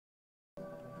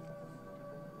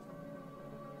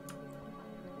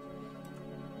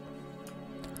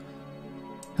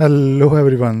Hello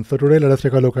everyone. So today let us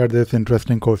take a look at this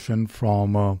interesting question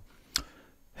from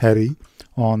Harry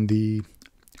on the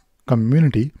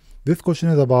community. This question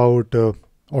is about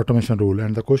automation rule,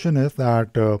 and the question is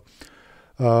that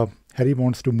Harry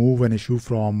wants to move an issue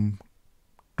from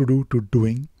to do to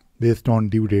doing based on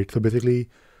due date. So basically,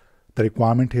 the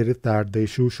requirement here is that the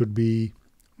issue should be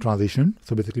transitioned.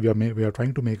 So basically, we are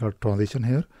trying to make a transition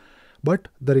here, but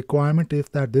the requirement is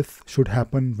that this should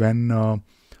happen when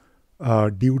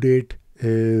due date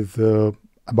is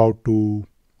about to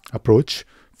approach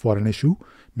for an issue.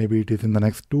 Maybe it is in the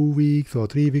next 2 weeks or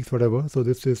 3 weeks, whatever. So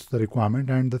this is the requirement.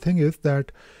 And the thing is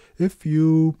that if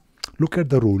you look at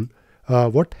the rule,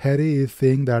 what Harry is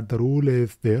saying that the rule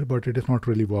is there, but it is not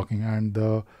really working. And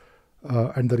the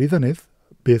reason is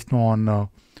based on the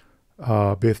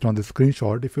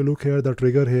screenshot. If you look here, the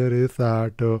trigger here is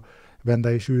that when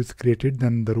the issue is created,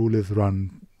 then the rule is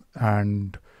run,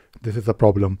 and this is the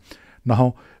problem.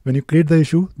 Now, when you create the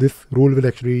issue, this rule will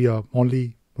actually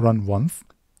only run once,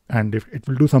 and if it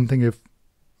will do something if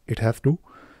it has to,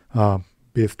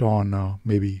 based on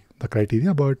maybe the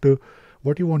criteria. But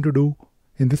what you want to do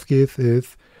in this case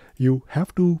is you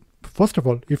have to, first of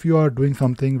all, if you are doing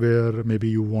something where maybe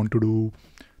you want to do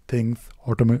things,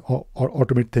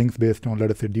 automate things based on, let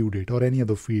us say, due date or any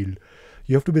other field,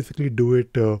 you have to basically do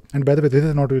it. And by the way, this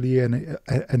is not really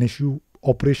an issue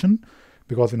operation,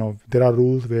 because there are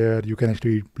rules where you can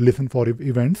actually listen for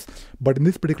events, but in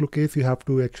this particular case you have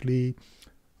to actually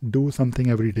do something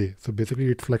every day. So basically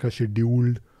it's like a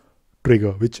scheduled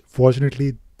trigger, which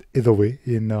fortunately is a way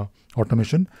in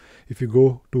automation. If you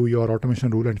go to your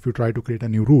automation rule and if you try to create a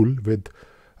new rule with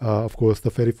of course the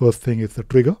very first thing is the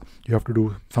trigger, you have to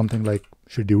do something like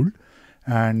scheduled,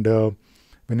 and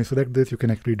when you select this, you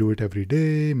can actually do it every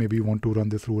day. Maybe you want to run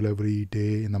this rule every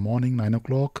day in the morning, 9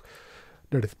 o'clock.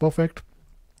 That is perfect.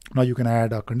 Now you can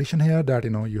add a condition here that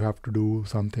you have to do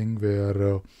something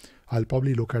where I'll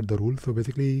probably look at the rule. So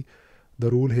basically the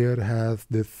rule here has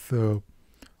this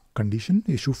condition,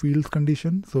 issue fields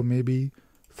condition. So maybe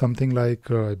something like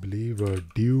I believe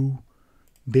due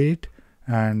date,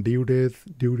 and due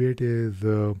date is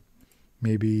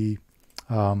maybe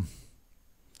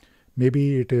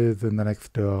it is in the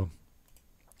next 2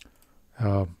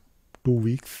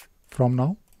 weeks from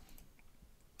now.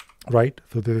 Right,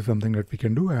 so this is something that we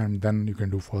can do, and then you can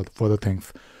do further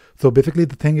things. So basically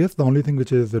the thing is, the only thing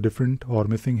which is different or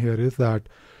missing here is that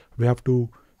we have to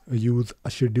use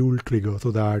a scheduled trigger so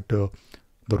that the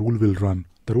rule will run.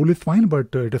 The rule is fine,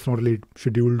 but it is not really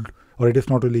scheduled, or it is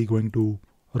not really going to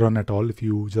run at all if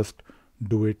you just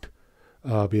do it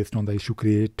based on the issue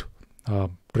create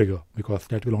trigger, because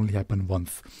that will only happen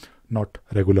once, not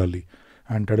regularly.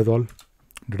 And that is all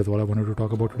I wanted to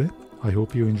talk about today. I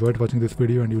hope you enjoyed watching this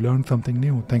video and you learned something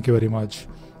new. Thank you very much.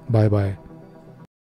 Bye bye.